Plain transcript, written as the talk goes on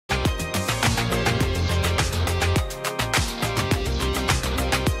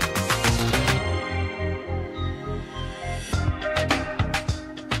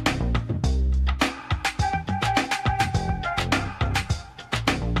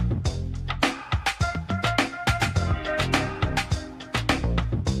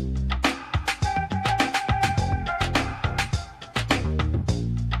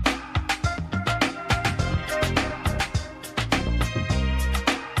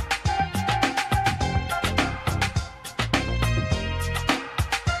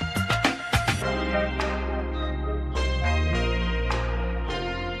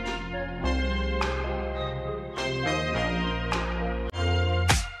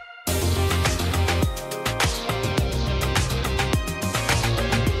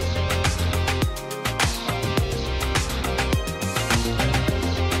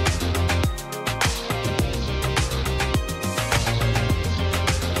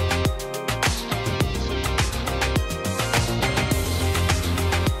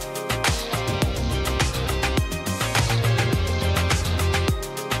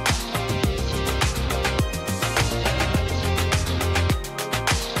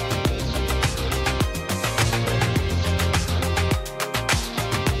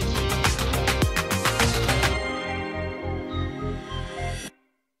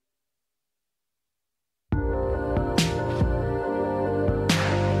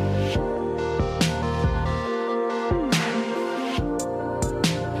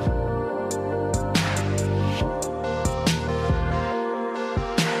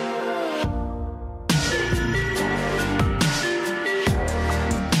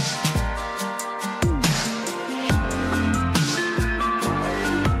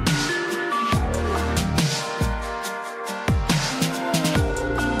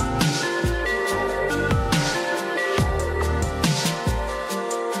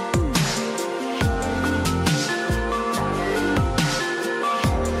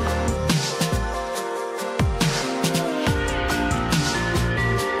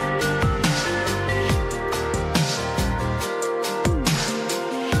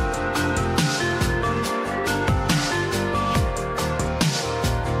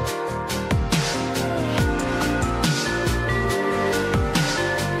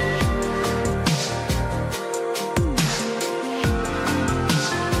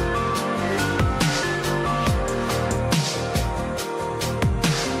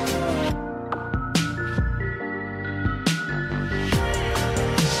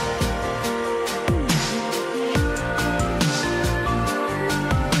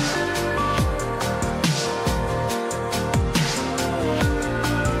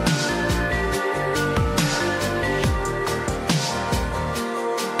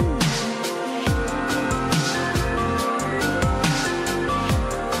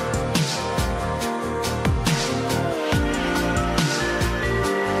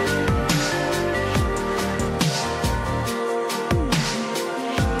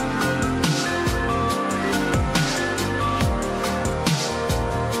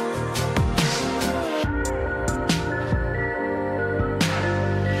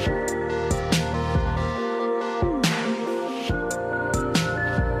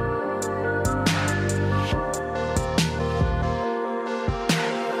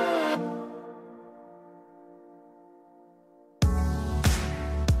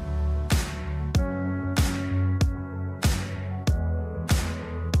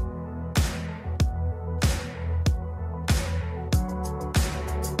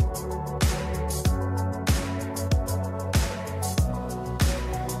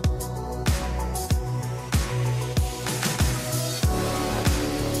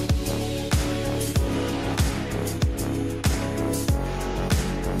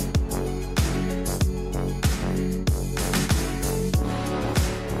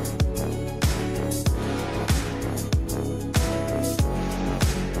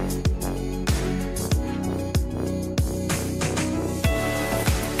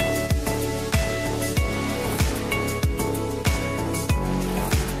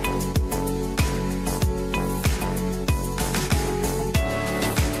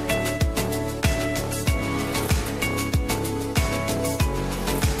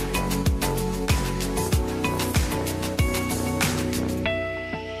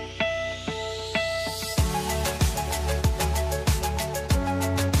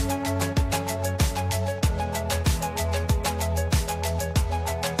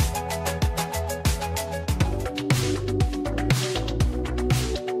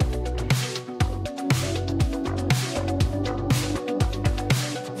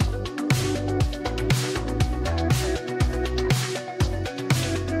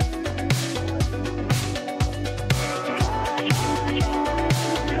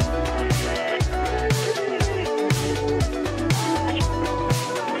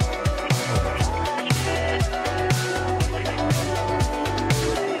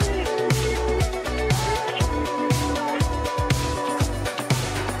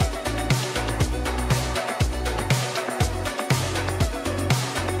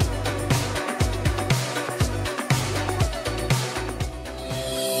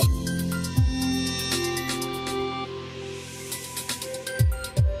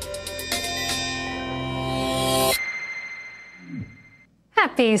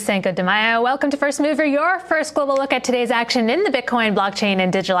Happy Cinco de Mayo. Welcome to First Mover, your first global look at today's action in the Bitcoin, blockchain,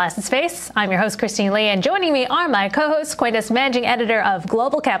 and digital asset space. I'm your host, Christine Lee, and joining me are my co-hosts, CoinDesk Managing Editor of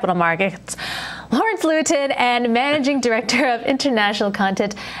Global Capital Markets, Lewitinn, and Managing Director of International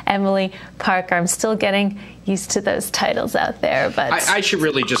Content, Emily Parker. I'm still getting used to those titles out there, but I should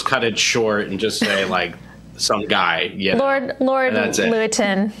really just cut it short and just say, like, some guy, Lord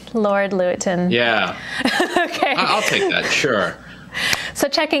Lewitinn. Lord Lewitinn. Yeah. Okay. I'll take that, sure. So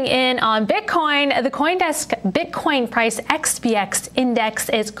checking in on Bitcoin, the CoinDesk Bitcoin price XBX index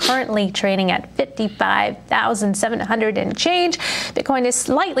is currently trading at 55,700 and change. Bitcoin is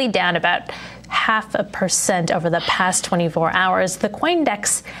slightly down about 0.5% over the past 24 hours. The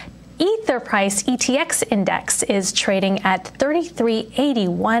CoinDesk Ether price ETX index is trading at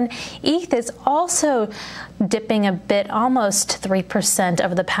 3381. ETH is also dipping a bit, almost 3%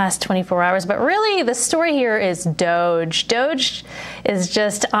 over the past 24 hours. But really, the story here is Doge. Doge is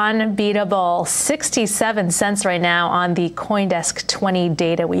just unbeatable. 67 cents right now on the CoinDesk 20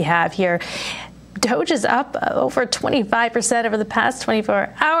 data we have here. Doge is up over 25% over the past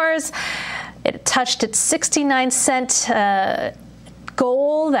 24 hours. It touched its 69-cent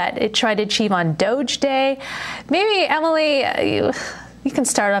goal that it tried to achieve on Doge Day. Maybe, Emily, you can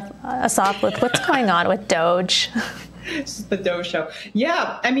start us off with what's going on with Doge. This is the Doge show.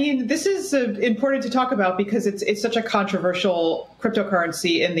 Yeah, I mean, this is important to talk about because it's such a controversial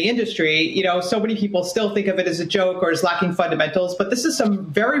cryptocurrency in the industry. You know, so many people still think of it as a joke or as lacking fundamentals, but this is some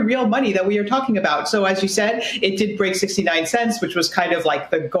very real money that we are talking about. So as you said, it did break 69 cents, which was kind of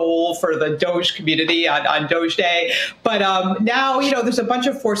like the goal for the Doge community on Doge Day. But now, you know, there's a bunch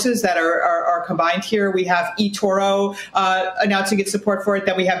of forces that are combined here. We have eToro announcing its support for it.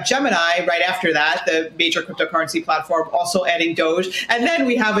 Then we have Gemini right after that, the major cryptocurrency platform, also adding Doge. And then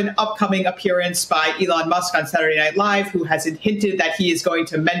we have an upcoming appearance by Elon Musk on Saturday Night Live, who has hinted that he is going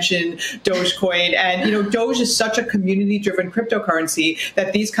to mention Dogecoin. And, you know, Doge is such a community-driven cryptocurrency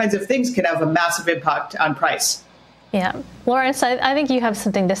that these kinds of things can have a massive impact on price. Yeah. Lawrence, I think you have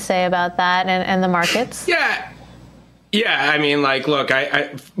something to say about that and the markets. Yeah, I mean, like, look,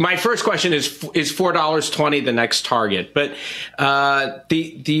 my first question is $4.20 the next target? But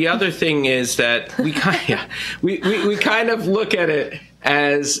the other thing is that we kind of look at it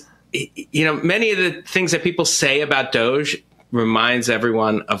as, you know, many of the things that people say about Doge reminds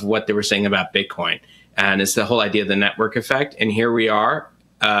everyone of what they were saying about Bitcoin. And it's the whole idea of the network effect. And here we are.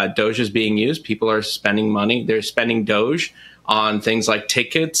 Doge is being used. People are spending money. They're spending Doge on things like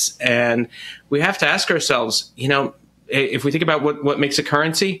tickets. And we have to ask ourselves, you know, if we think about what makes a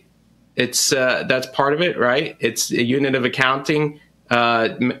currency, it's that's part of it, right? It's a unit of accounting,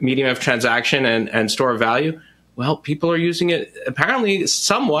 medium of transaction, and store of value. Well, people are using it apparently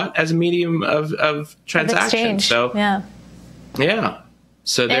somewhat as a medium of transaction. So yeah.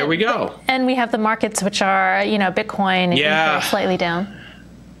 So there we go. And we have the markets, which are, you know, Bitcoin slightly down.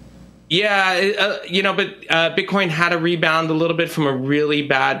 Yeah, you know, but Bitcoin had a rebound a little bit from a really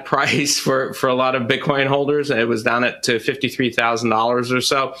bad price for a lot of Bitcoin holders. It was down to $53,000 or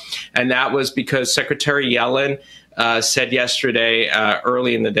so. And that was because Secretary Yellen said yesterday,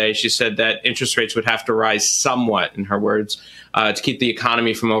 early in the day, she said that interest rates would have to rise somewhat, in her words, to keep the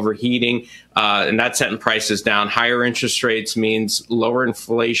economy from overheating. And that sent prices down. Higher interest rates means lower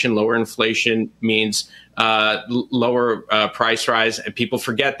inflation. Lower inflation means lower price rise. And people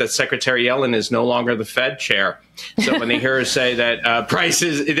forget that Secretary Yellen is no longer the Fed chair. So when they hear her say that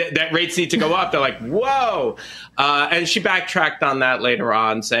that rates need to go up, they're like, whoa. And she backtracked on that later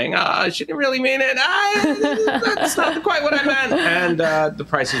on, saying, she didn't really mean it. That's not quite what I meant. And the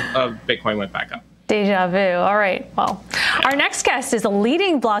prices of Bitcoin went back up. Deja vu. All right. Well, our next guest is a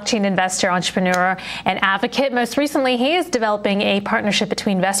leading blockchain investor, entrepreneur, and advocate. Most recently, he is developing a partnership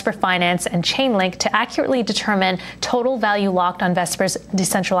between Vesper Finance and Chainlink to accurately determine total value locked on Vesper's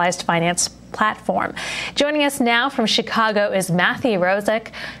decentralized finance platform. Joining us now from Chicago is Matthew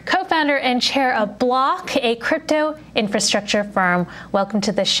Roszak, co-founder and chair of Bloq, a crypto infrastructure firm. Welcome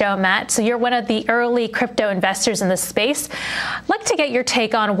to the show, Matt. So you're one of the early crypto investors in this space. I'd like to get your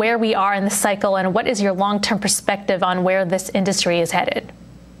take on where we are in the cycle and what is your long-term perspective on where this industry is headed.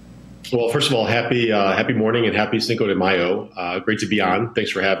 Well, first of all, happy morning and happy Cinco de Mayo. Great to be on.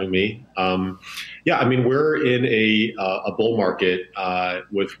 Thanks for having me. Yeah, I mean, we're in a bull market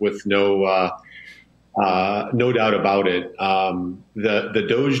with no doubt about it. The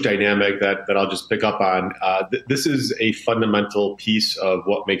Doge dynamic that I'll just pick up on, this is a fundamental piece of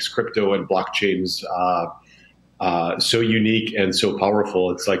what makes crypto and blockchains so unique and so powerful.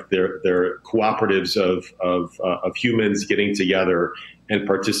 It's like they're cooperatives of humans getting together and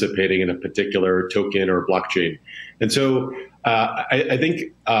participating in a particular token or blockchain. And so I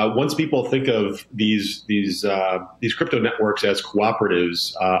think once people think of these crypto networks as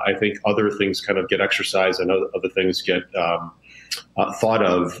cooperatives, I think other things kind of get exercised and other things get thought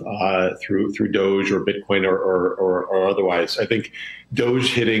of through Doge or Bitcoin or otherwise. I think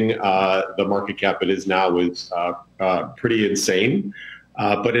Doge hitting the market cap it is now is pretty insane.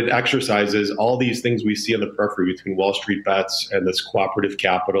 But it exercises all these things we see on the periphery between Wall Street bets and this cooperative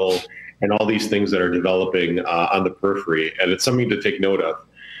capital and all these things that are developing on the periphery. And it's something to take note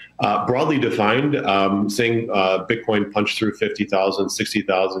of. Broadly defined, seeing Bitcoin punch through 50,000,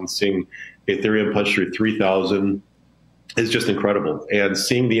 60,000, seeing Ethereum punch through 3,000 is just incredible. And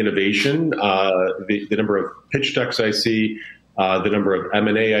seeing the innovation, the number of pitch decks I see, the number of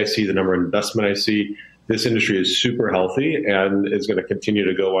M&A I see, the number of investment I see, this industry is super healthy and is going to continue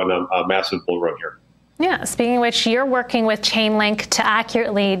to go on a massive bull run here. Yeah, speaking of which, you're working with Chainlink to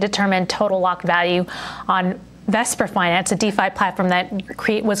accurately determine total locked value on Vesper Finance, a DeFi platform that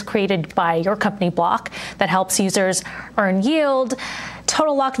was created by your company, Bloq, that helps users earn yield.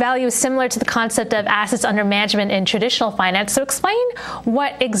 Total locked value is similar to the concept of assets under management in traditional finance. So explain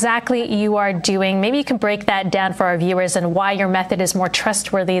what exactly you are doing. Maybe you can break that down for our viewers and why your method is more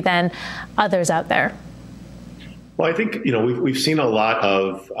trustworthy than others out there. Well, I think, we've seen a lot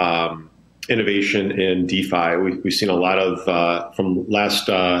of innovation in DeFi. We've seen a lot of, from last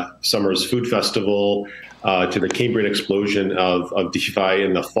summer's food festival to the Cambrian explosion of DeFi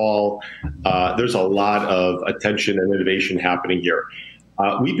in the fall. There's a lot of attention and innovation happening here.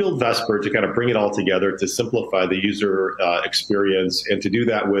 We build Vesper to kind of bring it all together to simplify the user experience and to do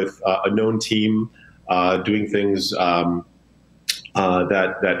that with a known team doing things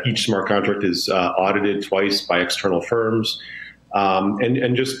that each smart contract is audited twice by external firms,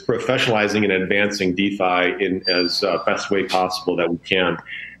 and just professionalizing and advancing DeFi in as best way possible that we can.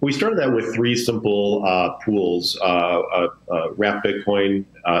 We started that with three simple pools, Wrap Bitcoin,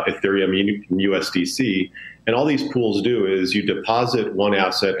 Ethereum, and USDC. And all these pools do is you deposit one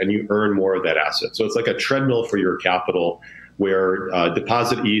asset and you earn more of that asset. So it's like a treadmill for your capital where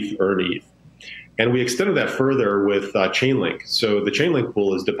deposit ETH, earn ETH. And we extended that further with Chainlink. So the Chainlink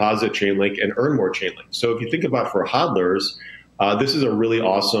pool is deposit Chainlink and earn more Chainlink. So if you think about for hodlers, this is a really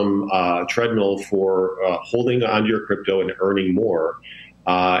awesome treadmill for holding onto your crypto and earning more.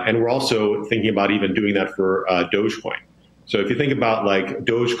 And we're also thinking about even doing that for Dogecoin. So if you think about like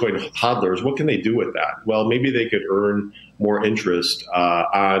Dogecoin hodlers, what can they do with that? Well, maybe they could earn more interest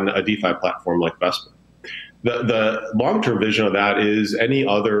on a DeFi platform like Vesper. The long-term vision of that is any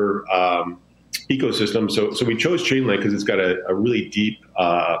other ecosystem. So we chose Chainlink because it's got a really deep,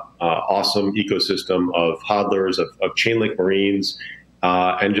 awesome ecosystem of hodlers, of Chainlink Marines,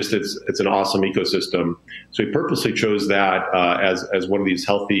 and just it's an awesome ecosystem. So we purposely chose that as one of these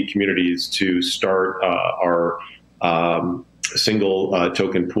healthy communities to start our single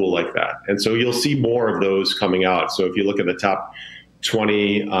token pool like that. And so you'll see more of those coming out. So if you look at the top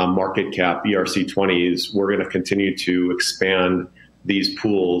 20 market cap ERC20s, we're going to continue to expand these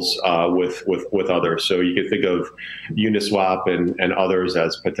pools with others. So you can think of Uniswap and others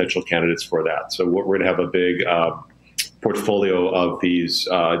as potential candidates for that. So we're going to have a big portfolio of these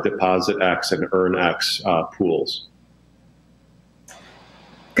Deposit X and Earn X pools.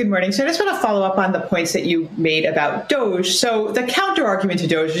 Good morning. So I just want to follow up on the points that you made about Doge. So the counter argument to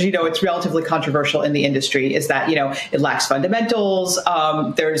Doge, as you know, it's relatively controversial in the industry, is that, it lacks fundamentals.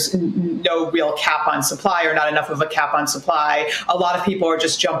 There's no real cap on supply or not enough of a cap on supply. A lot of people are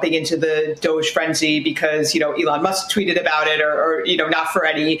just jumping into the Doge frenzy because, Elon Musk tweeted about it or not for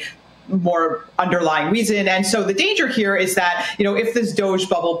any more underlying reason. And so the danger here is that, if this Doge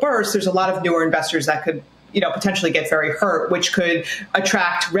bubble bursts, there's a lot of newer investors that could potentially get very hurt, which could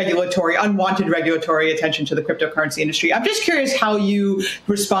attract unwanted regulatory attention to the cryptocurrency industry. I'm just curious how you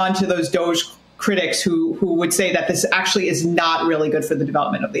respond to those Doge critics who would say that this actually is not really good for the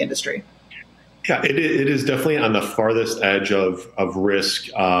development of the industry. Yeah, it is definitely on the farthest edge of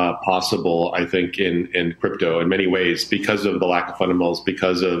risk possible, I think, in crypto in many ways because of the lack of fundamentals,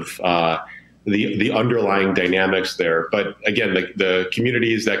 because of the underlying dynamics there. But again, the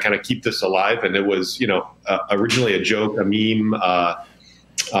communities that kind of keep this alive, and it was, originally a joke, a meme,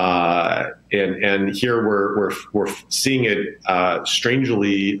 and here we're seeing it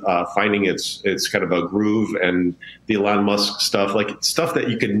strangely finding its kind of a groove, and the Elon Musk stuff, like stuff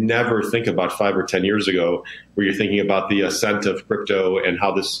that you could never think about 5 or 10 years ago, where you're thinking about the ascent of crypto and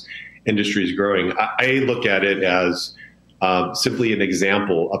how this industry is growing. I look at it as simply an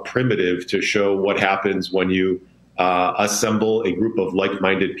example, a primitive to show what happens when you assemble a group of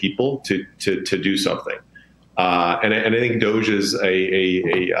like-minded people to do something. And I think Doge is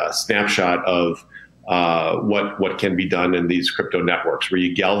a snapshot of what can be done in these crypto networks, where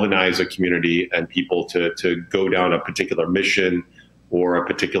you galvanize a community and people to go down a particular mission or a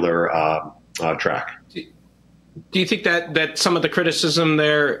particular track. Do you think that some of the criticism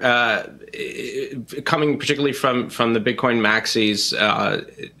there, coming particularly from the Bitcoin maxis,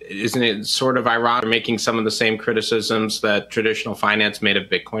 isn't it sort of ironic making some of the same criticisms that traditional finance made of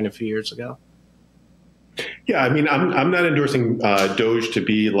Bitcoin a few years ago? Yeah, I mean, I'm not endorsing Doge to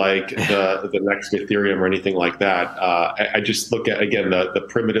be like the next Ethereum or anything like that. I just look at, again, the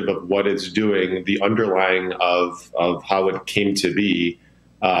primitive of what it's doing, the underlying of how it came to be.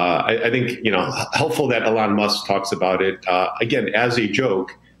 I think, helpful that Elon Musk talks about it, again, as a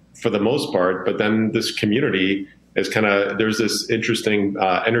joke for the most part, but then this community is there's this interesting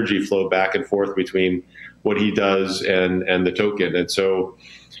energy flow back and forth between what he does and the token. And so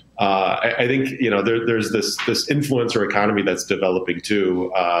I think, there's this influencer economy that's developing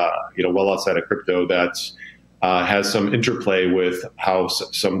too, well outside of crypto that has some interplay with how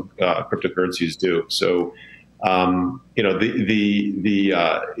some cryptocurrencies do. So,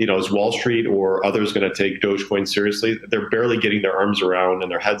 is Wall Street or others going to take Dogecoin seriously? They're barely getting their arms around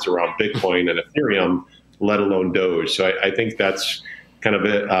and their heads around Bitcoin and Ethereum, let alone Doge. So I think that's kind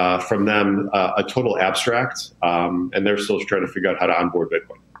of from them a total abstract, and they're still trying to figure out how to onboard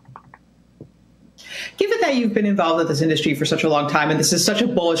Bitcoin. Given that you've been involved with this industry for such a long time, and this is such a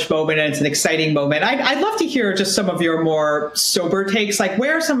bullish moment and it's an exciting moment, I'd love to hear just some of your more sober takes. Like,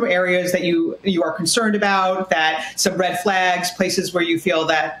 where are some areas that you are concerned about, that some red flags, places where you feel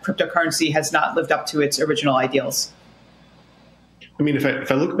that cryptocurrency has not lived up to its original ideals? I mean,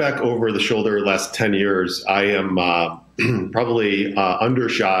 if I look back over the shoulder the last 10 years, I am probably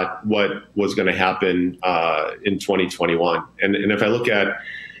undershot what was going to happen in 2021. And if I look at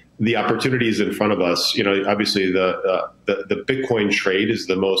the opportunities in front of us, obviously the Bitcoin trade is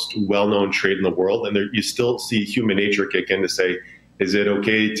the most well-known trade in the world, and you still see human nature kick in to say, is it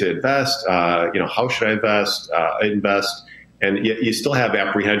okay to invest? How should I invest? And yet you still have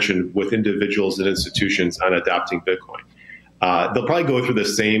apprehension with individuals and institutions on adopting Bitcoin. They'll probably go through the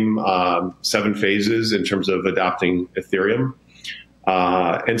same 7 phases in terms of adopting Ethereum.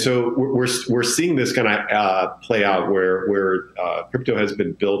 And so we're seeing this kind of play out where crypto has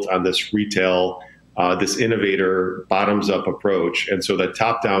been built on this retail, this innovator bottoms up approach. And so the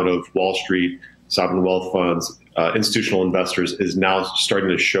top down of Wall Street, sovereign wealth funds, institutional investors is now starting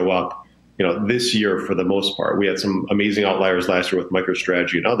to show up, this year for the most part. We had some amazing outliers last year with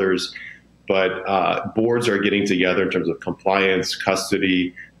MicroStrategy and others, but boards are getting together in terms of compliance,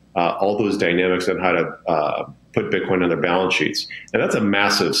 custody, all those dynamics on how to put Bitcoin on their balance sheets. And that's a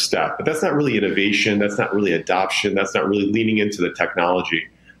massive step, but that's not really innovation. That's not really adoption. That's not really leaning into the technology.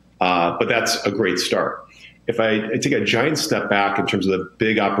 But that's a great start. If I take a giant step back in terms of the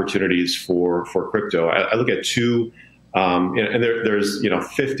big opportunities for crypto, I look at 2, and there's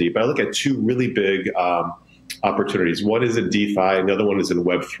 50, but I look at 2 really big opportunities. One is in DeFi, and the other one is in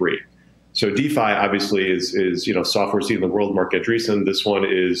Web3. So DeFi obviously is software's eating the world, Mark Andreessen. This one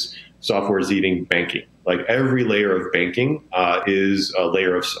is software's eating banking. Like, every layer of banking is a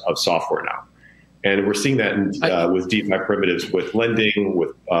layer of software now. And we're seeing that with DeFi primitives, with lending,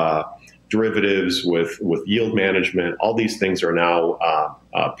 with derivatives, with yield management. All these things are now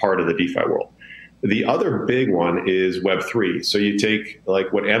part of the DeFi world. The other big one is Web3. So you take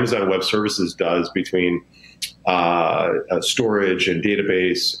like what Amazon Web Services does between storage and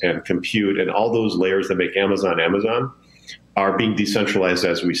database and compute, and all those layers that make Amazon are being decentralized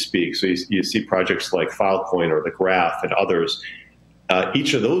as we speak. So you see projects like Filecoin or the Graph and others.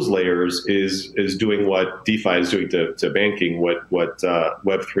 Each of those layers is doing what DeFi is doing to banking, what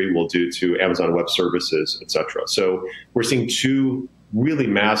Web3 will do to Amazon Web Services, et cetera. So we're seeing 2 really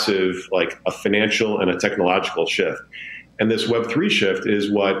massive, like a financial and a technological shift. And this Web3 shift is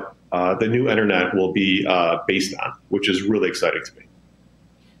what the new internet will be based on, which is really exciting to me.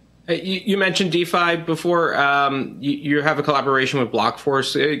 You mentioned DeFi before. You have a collaboration with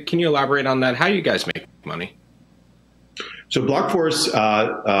Bloq. Can you elaborate on that? How do you guys make money? So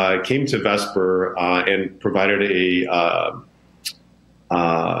Bloq came to Vesper and provided a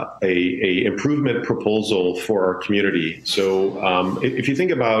improvement proposal for our community. So if you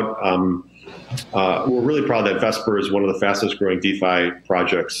think about, we're really proud that Vesper is one of the fastest growing DeFi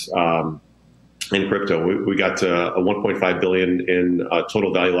projects in crypto. We got to a 1.5 billion in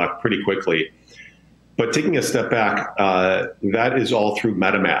total value locked pretty quickly. But taking a step back, that is all through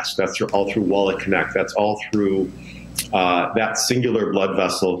MetaMask. That's all through Wallet Connect. That's all through that singular blood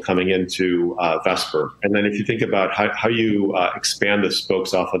vessel coming into Vesper. And then if you think about how you expand the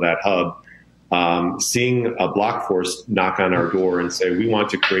spokes off of that hub, seeing a Bloq knock on our door and say, we want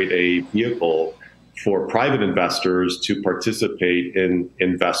to create a vehicle for private investors to participate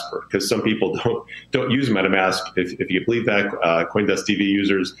in Vesper, because some people don't use MetaMask. If you believe that, CoinDesk TV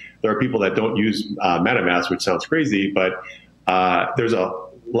users, there are people that don't use MetaMask, which sounds crazy, but there's a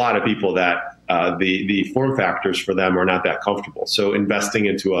lot of people that the form factors for them are not that comfortable. So investing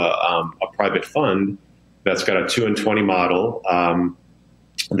into a private fund that's got a 2 and 20 model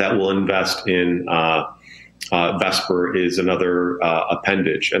that will invest in Vesper is another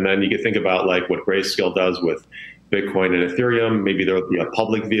appendage. And then you can think about like what Grayscale does with Bitcoin and Ethereum. Maybe there will be a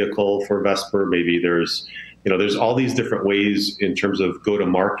public vehicle for Vesper. Maybe there's all these different ways in terms of go to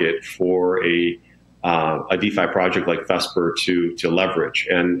market for a DeFi project like Vesper to leverage.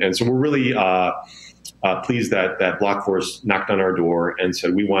 And so we're really pleased that Bloq Force knocked on our door and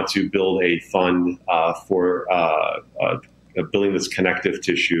said, we want to build a fund for building this connective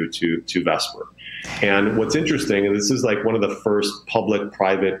tissue to Vesper. And what's interesting, and this is like one of the first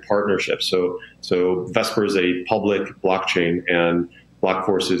public-private partnerships. So Vesper is a public blockchain, and Bloq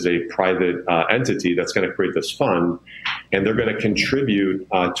Force is a private entity that's going to create this fund, and they're going to contribute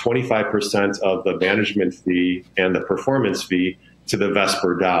 25% of the management fee and the performance fee to the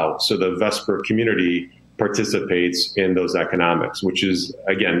Vesper DAO. So the Vesper community participates in those economics, which is,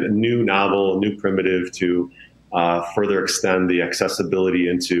 again, a new novel, new primitive to further extend the accessibility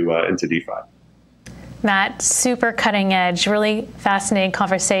into DeFi. Matt, super cutting edge, really fascinating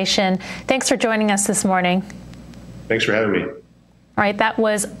conversation. Thanks for joining us this morning. Thanks for having me. All right, that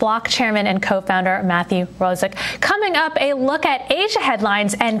was Bloq Chairman and co-founder Matthew Roszak. Coming up, a look at Asia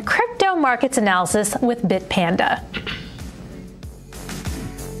headlines and crypto markets analysis with Bitpanda.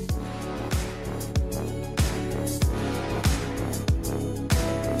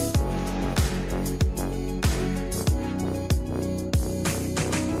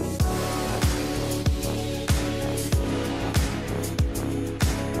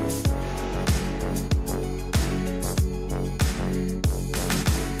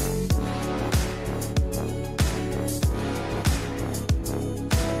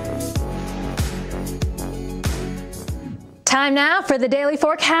 Time now for the daily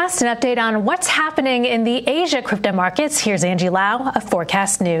forecast, an update on what's happening in the Asia crypto markets. Here's Angie Lau of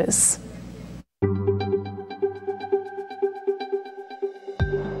Forecast News.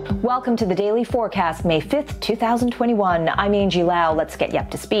 Welcome to the Daily Forecast, May 5th, 2021. I'm Angie Lau. Let's get you up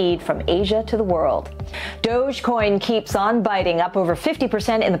to speed from Asia to the world. Dogecoin keeps on biting, up over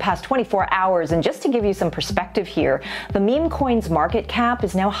 50% in the past 24 hours. And just to give you some perspective here, the meme coin's market cap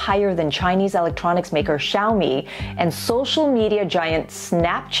is now higher than Chinese electronics maker Xiaomi and social media giant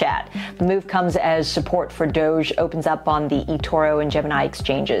Snapchat. The move comes as support for Doge opens up on the eToro and Gemini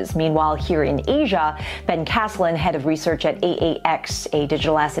exchanges. Meanwhile, here in Asia, Ben Caslin, head of research at AAX, a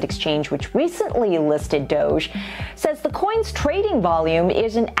digital asset exchange which recently listed Doge, says the coin's trading volume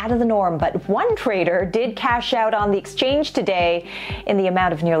isn't out of the norm, but one trader did cash out on the exchange today in the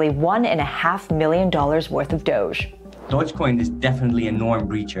amount of nearly $1.5 million worth of Doge. Dogecoin is definitely a norm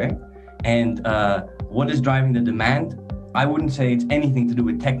breacher. And what is driving the demand? I wouldn't say it's anything to do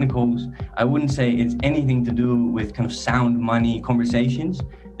with technicals. I wouldn't say it's anything to do with kind of sound money conversations.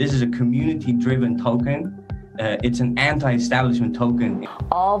 This is a community-driven token. It's an anti-establishment token.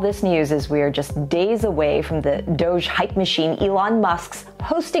 All this news as we are just days away from the Doge hype machine Elon Musk's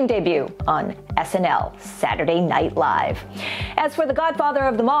hosting debut on SNL, Saturday Night Live. As for the godfather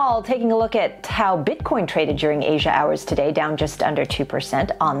of them all, taking a look at how Bitcoin traded during Asia hours today, down just under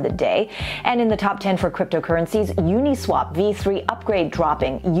 2% on the day. And in the top 10 for cryptocurrencies, Uniswap V3 upgrade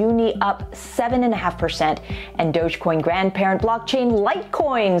dropping, Uni up 7.5%, and Dogecoin grandparent blockchain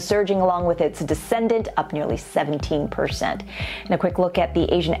Litecoin surging along with its descendant up nearly 17%. And a quick look at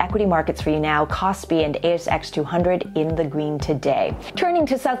the Asian equity markets for you now. KOSPI and ASX 200 in the green today. Turning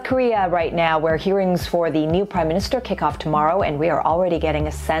to South Korea right now, where hearings for the new prime minister kick off tomorrow, and we are already getting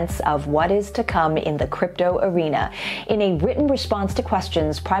a sense of what is to come in the crypto arena. In a written response to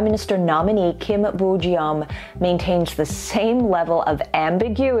questions, Prime Minister nominee Kim Boo-jeom maintains the same level of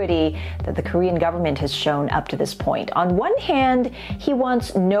ambiguity that the Korean government has shown up to this point. On one hand, he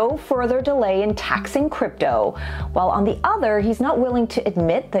wants no further delay in taxing crypto, while on the other, he's not willing to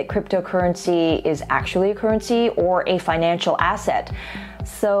admit that cryptocurrency is actually a currency or a financial asset.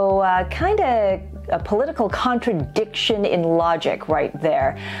 So kind of a political contradiction in logic right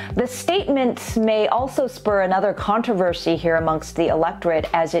there. The statement may also spur another controversy here amongst the electorate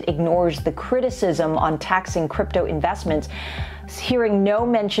as it ignores the criticism on taxing crypto investments, hearing no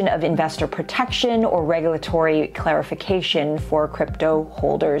mention of investor protection or regulatory clarification for crypto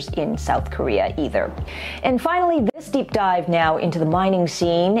holders in South Korea either. And finally, this deep dive now into the mining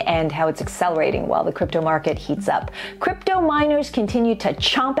scene and how it's accelerating while the crypto market heats up. Crypto miners continue to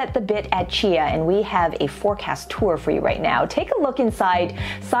chomp at the bit at Chia, and we we have a forecast tour for you right now. Take a look inside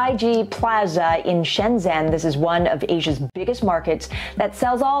Saiji Plaza in Shenzhen. This is one of Asia's biggest markets that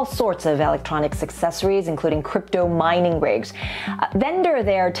sells all sorts of electronics accessories, including crypto mining rigs. A vendor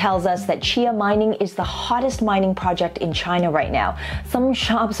there tells us that Chia mining is the hottest mining project in China right now. Some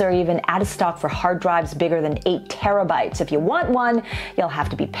shops are even out of stock for hard drives bigger than 8 terabytes. If you want one, you'll have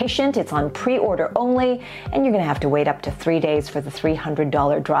to be patient. It's on pre-order only, and you're going to have to wait up to 3 days for the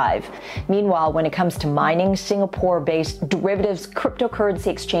 $300 drive. Meanwhile, when it comes to mining, Singapore-based derivatives cryptocurrency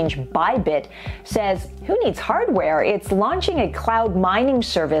exchange Bybit says, who needs hardware? It's launching a cloud mining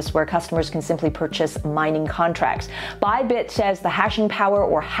service where customers can simply purchase mining contracts. Bybit says the hashing power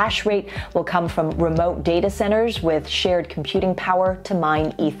or hash rate will come from remote data centers with shared computing power to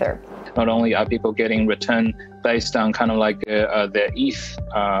mine Ether. Not only are people getting return based on kind of like their ETH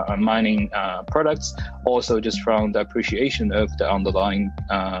mining products, also just from the appreciation of the underlying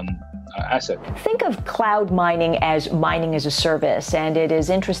asset. Think of cloud mining as a service, and it is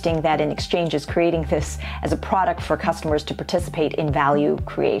interesting that an exchange is creating this as a product for customers to participate in value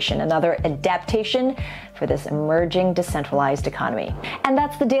creation, another adaptation for this emerging decentralized economy. And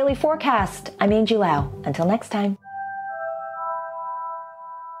that's the Daily Forecast. I'm Angie Lau. Until next time.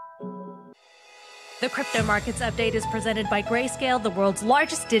 The Crypto Markets Update is presented by Grayscale, the world's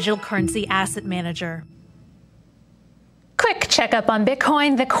largest digital currency asset manager. Quick checkup on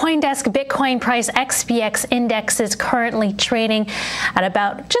Bitcoin. The CoinDesk Bitcoin price XBX index is currently trading at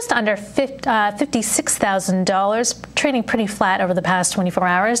about just under $56,000, trading pretty flat over the past 24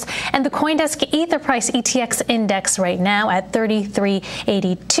 hours. And the CoinDesk Ether price ETX index right now at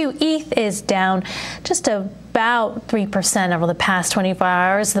 33.82. ETH is down just about 3% over the past 24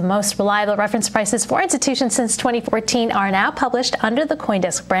 hours. The most reliable reference prices for institutions since 2014 are now published under the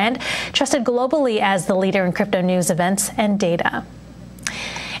CoinDesk brand, trusted globally as the leader in crypto news, events, and data.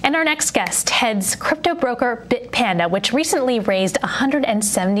 And our next guest heads crypto broker Bitpanda, which recently raised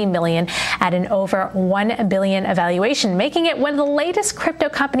 $170 million at an over $1 billion valuation, making it one of the latest crypto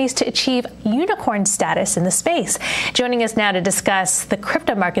companies to achieve unicorn status in the space. Joining us now to discuss the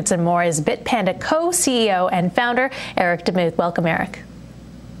crypto markets and more is Bitpanda co-CEO and founder Eric Demuth. Welcome, Eric.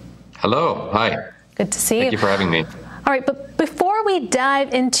 Hello. Hi. Good to see you. Thank you for having me. All right, but before we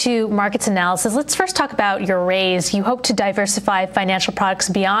dive into markets analysis, let's first talk about your raise. You hope to diversify financial products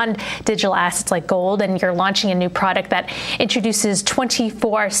beyond digital assets like gold, and you're launching a new product that introduces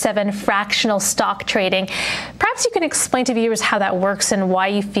 24/7 fractional stock trading. Perhaps you can explain to viewers how that works and why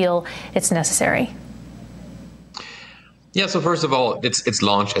you feel it's necessary. Yeah, so first of all, it's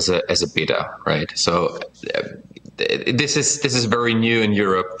launched as a beta, right? So this is very new in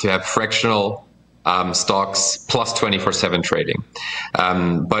Europe to have fractional stocks plus 24/7 trading.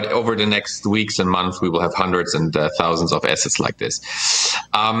 But over the next weeks and months, we will have hundreds and thousands of assets like this.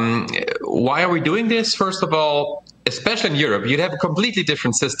 Why are we doing this? First of all, especially in Europe, you'd have a completely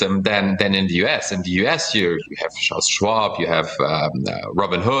different system than in the US. In the US, you have Charles Schwab, you have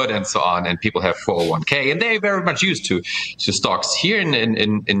Robinhood, and so on, and people have 401k, and they're very much used to stocks. Here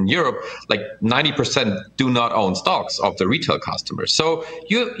in Europe, like 90% do not own stocks of the retail customers. So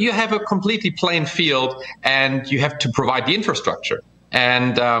you have a completely plain field, and you have to provide the infrastructure.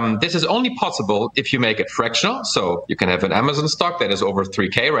 And this is only possible if you make it fractional. So you can have an Amazon stock that is over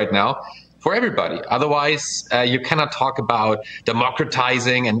 3K right now, for everybody. Otherwise, you cannot talk about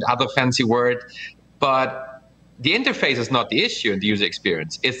democratizing and other fancy word. But the interface is not the issue in the user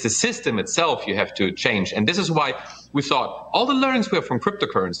experience. It's the system itself you have to change. And this is why we thought all the learnings we have from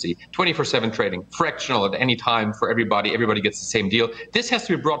cryptocurrency, 24/7 trading, fractional at any time for everybody, everybody gets the same deal. This has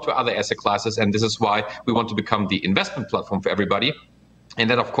to be brought to other asset classes. And this is why we want to become the investment platform for everybody. And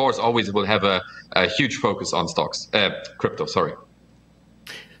then, of course, always will have a huge focus on stocks, crypto, sorry.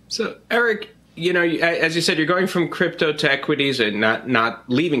 So, Eric, you know, as you said, you're going from crypto to equities, and not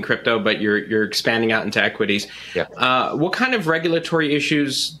leaving crypto, but you're expanding out into equities. Yeah. What kind of regulatory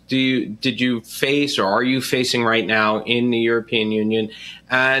issues did you face, or are you facing right now in the European Union?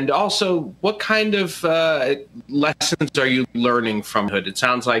 And also, what kind of lessons are you learning from Hood? It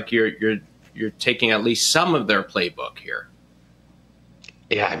sounds like you're taking at least some of their playbook here.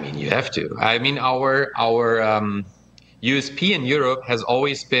 Yeah, I mean, you have to. I mean, our USP in Europe has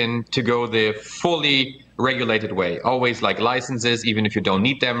always been to go the fully regulated way. Always like licenses, even if you don't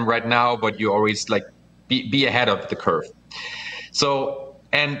need them right now, but you always like be ahead of the curve. So,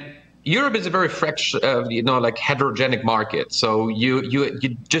 and Europe is a very like heterogenic market. So you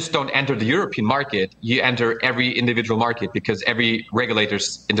just don't enter the European market. You enter every individual market because every regulator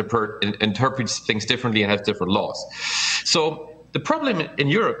interprets things differently and has different laws. So the problem in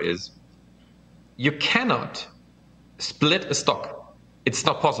Europe is you cannot split a stock. It's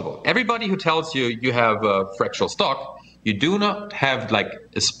not possible. Everybody who tells you you have a fractional stock, you do not have like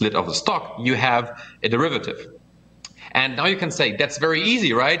a split of the stock, you have a derivative. And now you can say, that's very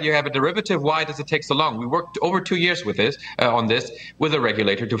easy, right? You have a derivative, why does it take so long? We worked over 2 years with this, on this with a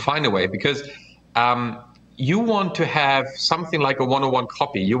regulator to find a way, because you want to have something like a 101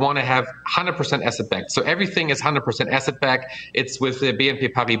 copy. You want to have 100% asset backed. So everything is 100% asset backed. It's with the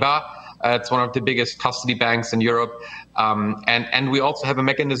BNP Paribas. It's one of the biggest custody banks in Europe. And we also have a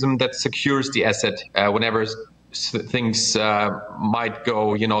mechanism that secures the asset whenever things might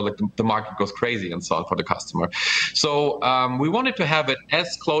go, you know, like the market goes crazy and so on for the customer. So we wanted to have it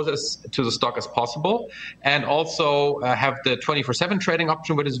as close as to the stock as possible, and also have the 24/7 trading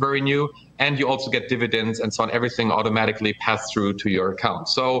option, which is very new, and you also get dividends and so on, everything automatically passed through to your account.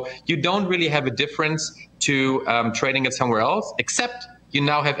 So you don't really have a difference to trading it somewhere else, except you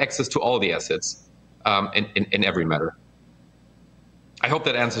now have access to all the assets in every matter. I hope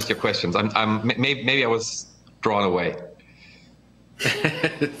that answers your questions. Maybe I was drawn away.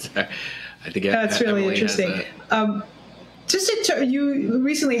 I think that's really interesting. You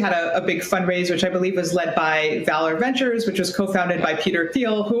recently had a big fundraise, which I believe was led by Valor Ventures, which was co-founded by Peter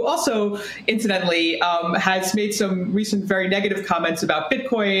Thiel, who also, incidentally, has made some recent very negative comments about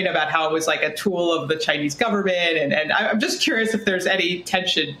Bitcoin, about how it was like a tool of the Chinese government. And I'm just curious if there's any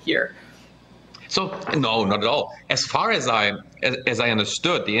tension here. So, no, not at all. As far as I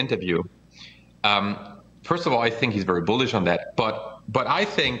understood the interview, first of all, I think he's very bullish on that. But I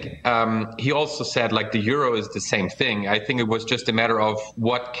think he also said like the euro is the same thing. I think it was just a matter of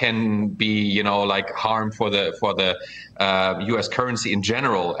what can be, you know, like harm for the U.S. currency in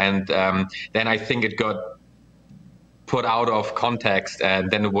general. And then I think it got put out of context, and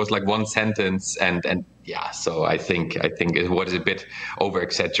then it was like one sentence, and yeah. So I think it was a bit over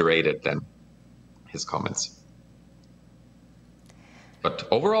exaggerated then, his comments. But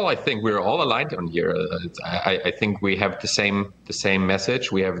overall, I think we're all aligned on here. I think we have the same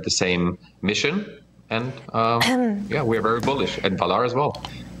message. We have the same mission, and yeah, we're very bullish, and Valar as well.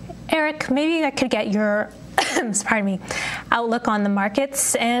 Eric, maybe I could get your pardon me, outlook on the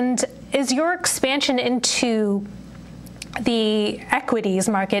markets, and is your expansion into the equities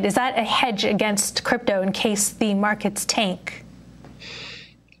market, is that a hedge against crypto in case the markets tank?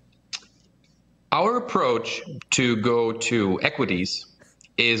 Our approach to go to equities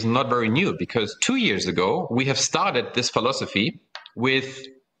is not very new, because 2 years ago we have started this philosophy with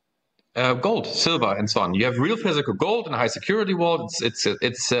gold, silver, and so on. You have real physical gold in a high security vault. It's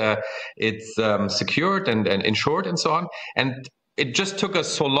secured and insured and so on. And it just took us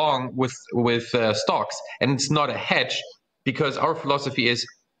so long with stocks, and it's not a hedge, because our philosophy is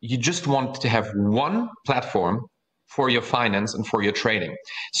you just want to have one platform for your finance and for your trading.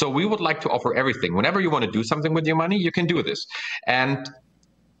 So we would like to offer everything. Whenever you want to do something with your money, you can do this. And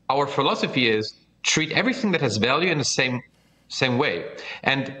our philosophy is treat everything that has value in the same way.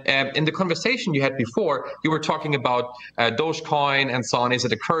 And in the conversation you had before, you were talking about Dogecoin and so on. Is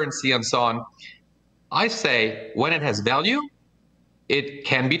it a currency and so on? I say when it has value, it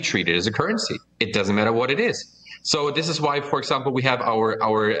can be treated as a currency. It doesn't matter what it is. So this is why, for example, we have our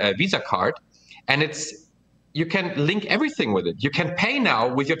Visa card, and you can link everything with it. You can pay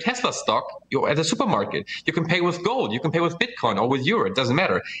now with your Tesla stock at the supermarket. You can pay with gold. You can pay with Bitcoin or with euro. It doesn't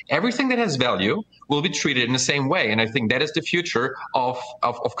matter. Everything that has value will be treated in the same way. And I think that is the future of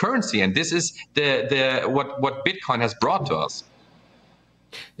currency. And this is what Bitcoin has brought to us.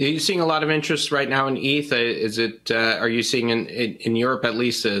 Are you seeing a lot of interest right now in ETH? Are you seeing in Europe at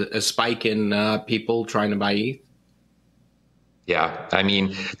least a spike in people trying to buy ETH? Yeah, I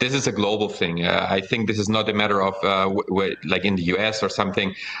mean, this is a global thing. I think this is not a matter of like in the US or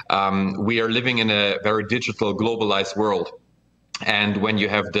something. We are living in a very digital, globalized world. And when you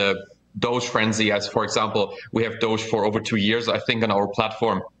have the Doge frenzy, as for example, we have Doge for over 2 years, I think, on our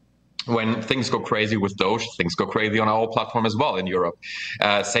platform. When things go crazy with Doge, things go crazy on our platform as well in Europe.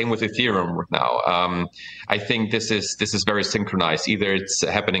 Same with Ethereum now. I think this is very synchronized. Either it's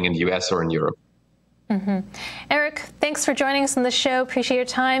happening in the US or in Europe. Mm-hmm. Eric, thanks for joining us on the show. Appreciate your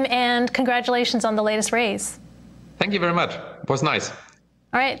time, and congratulations on the latest raise. Thank you very much. It was nice.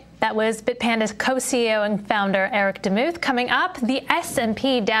 All right, that was Bitpanda's co-CEO and founder, Eric Demuth. Coming up, the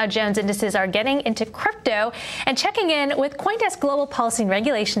S&P Dow Jones Indices are getting into crypto, and checking in with CoinDesk Global Policy and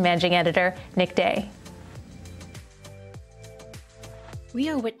Regulation Managing Editor, Nick Day. We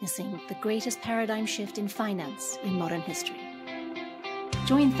are witnessing the greatest paradigm shift in finance in modern history.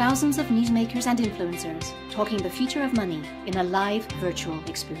 Join thousands of newsmakers and influencers talking the future of money in a live virtual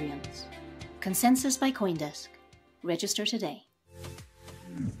experience. Consensus by CoinDesk. Register today.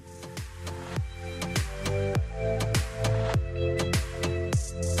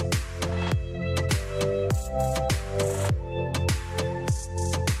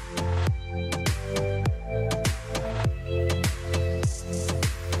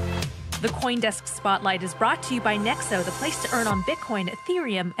 The CoinDesk Spotlight is brought to you by Nexo, the place to earn on Bitcoin,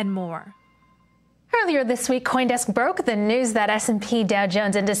 Ethereum, and more. Earlier this week, CoinDesk broke the news that S&P Dow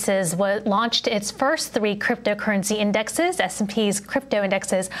Jones Indices launched its first 3 cryptocurrency indexes. S&P's crypto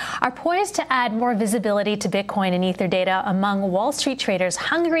indexes are poised to add more visibility to Bitcoin and Ether data among Wall Street traders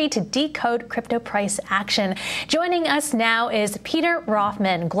hungry to decode crypto price action. Joining us now is Peter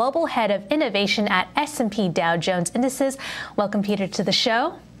Roffman, Global Head of Innovation at S&P Dow Jones Indices. Welcome, Peter, to the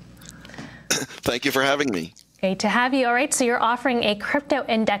show. Thank you for having me. Great to have you. All right, so you're offering a crypto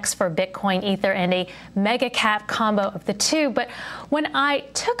index for Bitcoin, Ether, and a mega cap combo of the two. But when I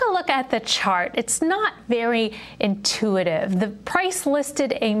took a look at the chart, it's not very intuitive. The price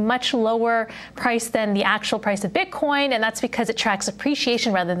listed a much lower price than the actual price of Bitcoin, and that's because it tracks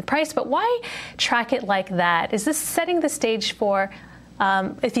appreciation rather than the price. But why track it like that? Is this setting the stage for,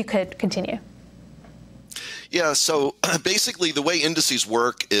 if you could continue? Yeah, so basically the way indices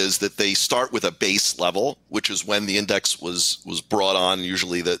work is that they start with a base level, which is when the index was brought on.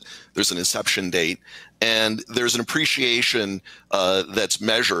 Usually that there's an inception date, and there's an appreciation that's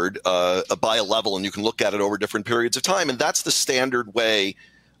measured by a level, and you can look at it over different periods of time. And that's the standard way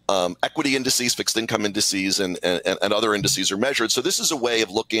equity indices, fixed income indices, and other indices are measured. So this is a way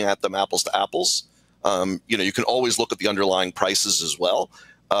of looking at them apples to apples. You can always look at the underlying prices as well.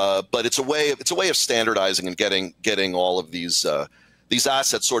 But it's a way of standardizing and getting all of these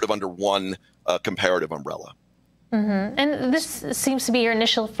assets sort of under one comparative umbrella. Mm-hmm. And this seems to be your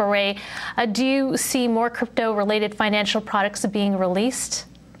initial foray. Do you see more crypto-related financial products being released?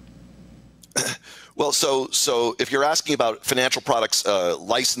 Well, so if you're asking about financial products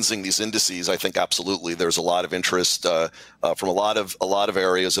licensing these indices, I think absolutely there's a lot of interest from a lot of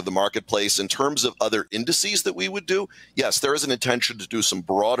areas of the marketplace. In terms of other indices that we would do, yes, there is an intention to do some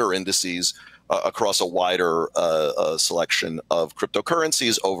broader indices across a wider selection of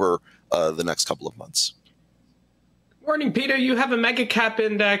cryptocurrencies over the next couple of months. Morning, Peter. You have a mega cap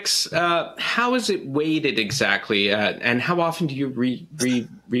index. How is it weighted exactly, and how often do you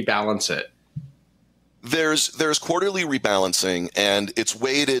rebalance it? There's quarterly rebalancing, and it's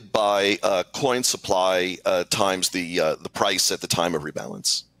weighted by coin supply times the price at the time of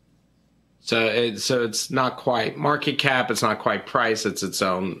rebalance. So it's not quite market cap, it's not quite price, it's its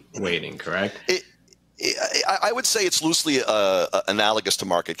own weighting, correct? I would say it's loosely analogous to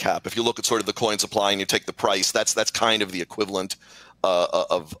market cap. If you look at sort of the coin supply and you take the price, that's kind of the equivalent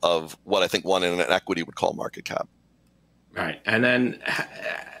of what I think one in an equity would call market cap. Right, and then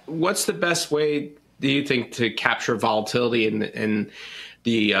what's the best way, do you think, to capture volatility in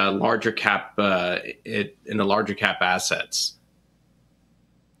the larger cap assets?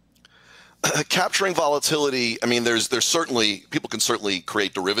 Capturing volatility, I mean, there's certainly, people can certainly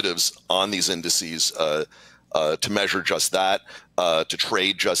create derivatives on these indices to measure just that, to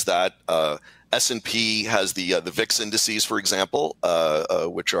trade just that. S&P has the VIX indices, for example,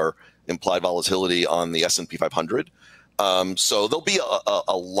 which are implied volatility on the S&P 500. So there'll be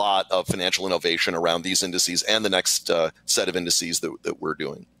a lot of financial innovation around these indices and the next set of indices that we're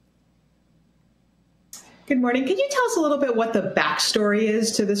doing. Good morning. Can you tell us a little bit what the backstory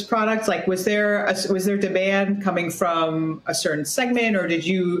is to this product? Like, was there demand coming from a certain segment, or did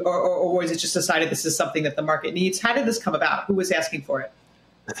you, or was it just decided this is something that the market needs? How did this come about? Who was asking for it?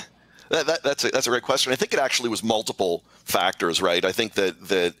 That's a great question. I think it actually was multiple factors, right? I think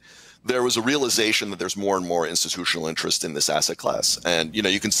that there was a realization that there's more and more institutional interest in this asset class. And,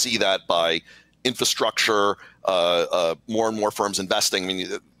 you can see that by infrastructure, more and more firms investing. I mean,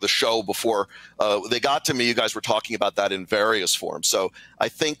 the show before they got to me, you guys were talking about that in various forms. So I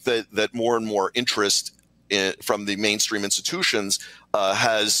think that more and more interest from the mainstream institutions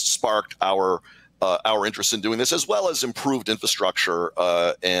has sparked our interest in doing this, as well as improved infrastructure.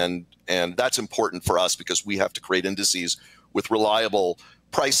 And that's important for us because we have to create indices with reliable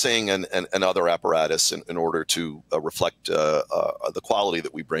pricing and other apparatus in order to reflect the quality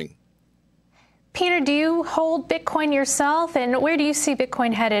that we bring. Peter, do you hold Bitcoin yourself, and where do you see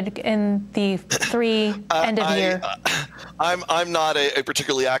Bitcoin headed in the end of year? I'm not a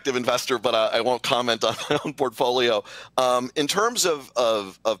particularly active investor, but I won't comment on my own portfolio. In terms of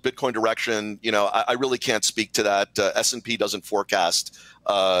Bitcoin direction, I really can't speak to that. S&P doesn't forecast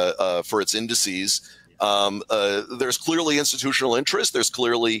for its indices. There's clearly institutional interest. There's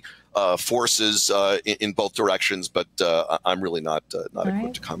clearly forces in both directions, but I'm really not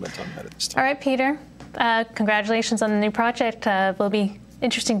equipped to comment on that at this time. All right, Peter. Congratulations on the new project. It will be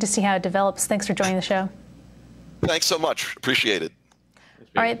interesting to see how it develops. Thanks for joining the show. Thanks so much. Appreciate it.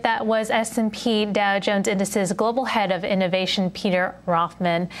 All right, that was S&P Dow Jones Indices Global Head of Innovation, Peter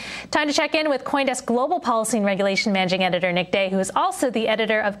Roffman. Time to check in with CoinDesk Global Policy and Regulation Managing Editor Nick Day, who is also the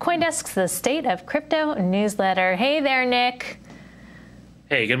editor of CoinDesk's The State of Crypto newsletter. Hey there, Nick.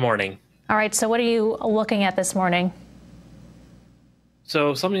 Hey, good morning. All right, so what are you looking at this morning?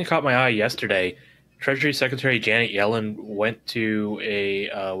 So something caught my eye yesterday. Treasury Secretary Janet Yellen went to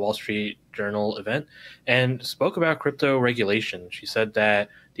a Wall Street Journal event and spoke about crypto regulation. She said that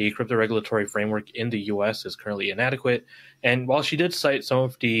the crypto regulatory framework in the U.S. is currently inadequate. And while she did cite some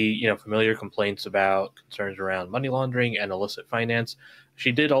of the familiar complaints about concerns around money laundering and illicit finance,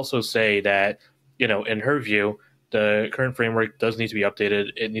 she did also say that in her view, the current framework does need to be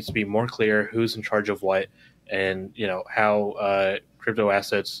updated. It needs to be more clear who's in charge of what, and how crypto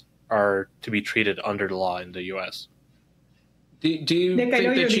assets are to be treated under the law in the U.S. Do you Nick, think I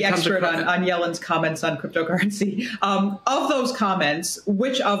know you're that the expert on Yellen's comments on cryptocurrency. Of those comments,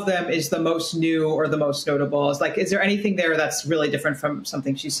 which of them is the most new or the most notable? Is there anything there that's really different from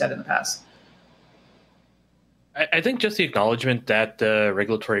something she said in the past? I think just the acknowledgement that the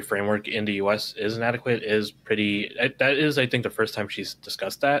regulatory framework in the U.S. is inadequate is that is, I think, the first time she's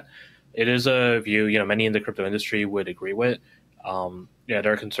discussed that. It is a view, many in the crypto industry would agree with.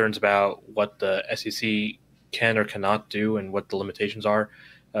 There are concerns about what the SEC can or cannot do and what the limitations are.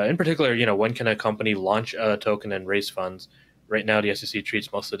 In particular, when can a company launch a token and raise funds? Right now, the SEC treats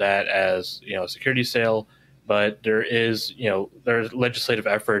most of that as, a security sale, but there are legislative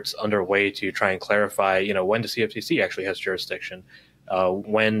efforts underway to try and clarify, when the CFTC actually has jurisdiction,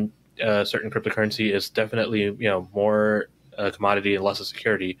 when a certain cryptocurrency is definitely, more a commodity and less a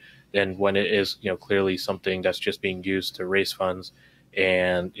security than when it is, clearly something that's just being used to raise funds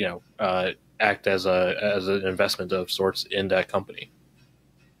and, act as an investment of sorts in that company.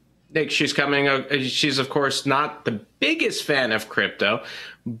 Nick, she's of course not the biggest fan of crypto,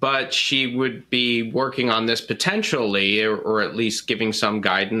 but she would be working on this potentially, or at least giving some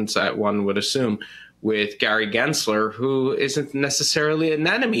guidance, one would assume, with Gary Gensler, who isn't necessarily an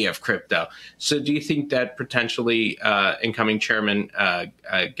enemy of crypto. So do you think that potentially incoming chairman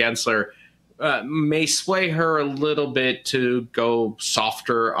Gensler may sway her a little bit to go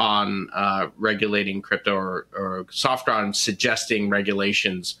softer on regulating crypto, or softer on suggesting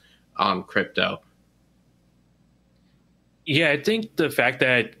regulations on crypto? Yeah, I think the fact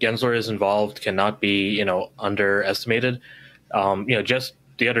that Gensler is involved cannot be, underestimated. Just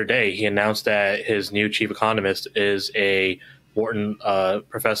the other day, he announced that his new chief economist is a Wharton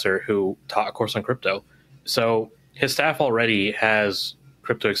professor who taught a course on crypto. So his staff already has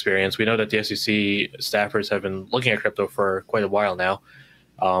crypto experience. We know that the SEC staffers have been looking at crypto for quite a while now.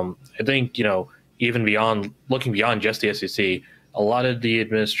 I think, even looking beyond just the SEC, a lot of the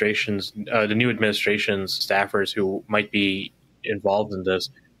the new administration's staffers who might be involved in this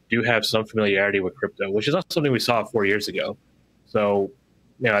do have some familiarity with crypto, which is not something we saw 4 years ago. So,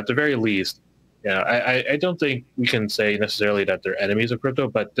 at the very least, I don't think we can say necessarily that they're enemies of crypto,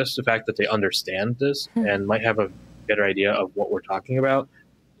 but just the fact that they understand this and might have a better idea of what we're talking about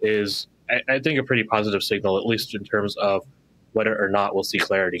is, I think, a pretty positive signal, at least in terms of whether or not we'll see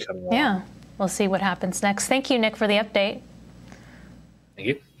clarity coming along. Yeah, we'll see what happens next. Thank you, Nick, for the update. Thank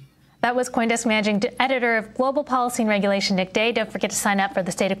you. That was CoinDesk Managing Editor of Global Policy and Regulation, Nick Day. Don't forget to sign up for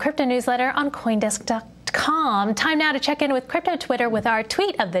the State of Crypto newsletter on CoinDesk.com. Time now to check in with Crypto Twitter with our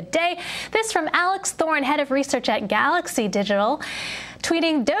tweet of the day. This from Alex Thorne, head of research at Galaxy Digital,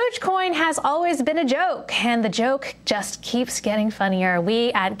 tweeting, Dogecoin has always been a joke, and the joke just keeps getting funnier.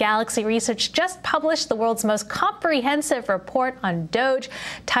 We at Galaxy Research just published the world's most comprehensive report on Doge,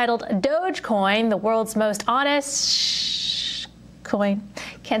 titled Dogecoin, the world's most honest coin.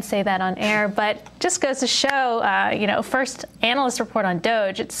 Can't say that on air, but just goes to show, first analyst report on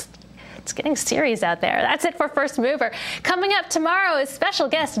Doge. It's getting serious out there. That's it for First Mover. Coming up tomorrow is special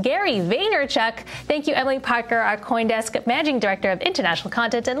guest Gary Vaynerchuk. Thank you, Emily Parker, our CoinDesk Managing Director of International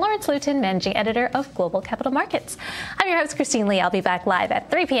Content, and Lawrence Lewitinn, Managing Editor of Global Capital Markets. I'm your host, Christine Lee. I'll be back live at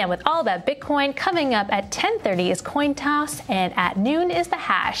 3 p.m. with all about Bitcoin. Coming up at 10:30 is Coin Toss, and at noon is The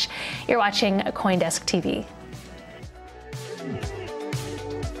Hash. You're watching CoinDesk TV.